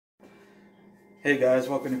Hey guys,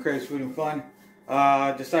 welcome to Crazy Food and Fun.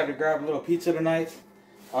 Decided to grab a little pizza tonight.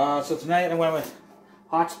 So tonight I went with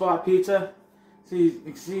Hotspot Pizza. See, you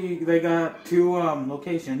can see they got two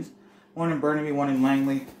locations. One in Burnaby, one in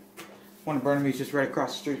Langley. One in Burnaby is just right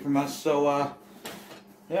across the street from us. So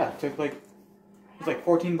yeah, it took it was like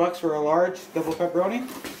 14 bucks for a large double pepperoni.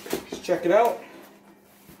 Let's check it out.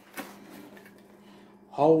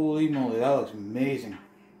 Holy moly, that looks amazing.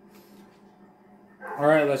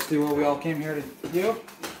 Alright, let's do what we all came here to do.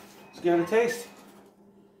 Let's give it a taste.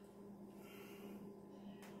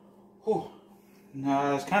 Whew.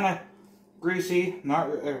 It's kind of greasy, not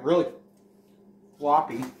really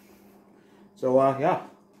floppy. So, yeah.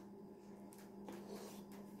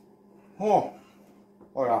 Oh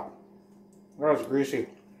yeah. That was greasy.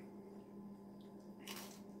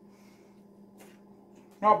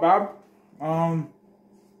 Not bad.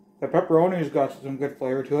 The pepperoni's got some good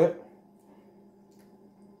flavor to it.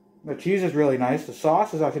 The cheese is really nice. The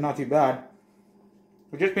sauce is actually not too bad. It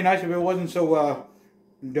would just be nice if it wasn't so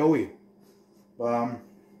doughy. Today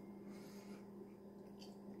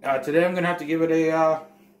I'm going to have to give it a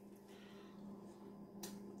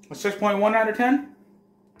 6.1 out of 10.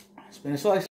 It's been a slice.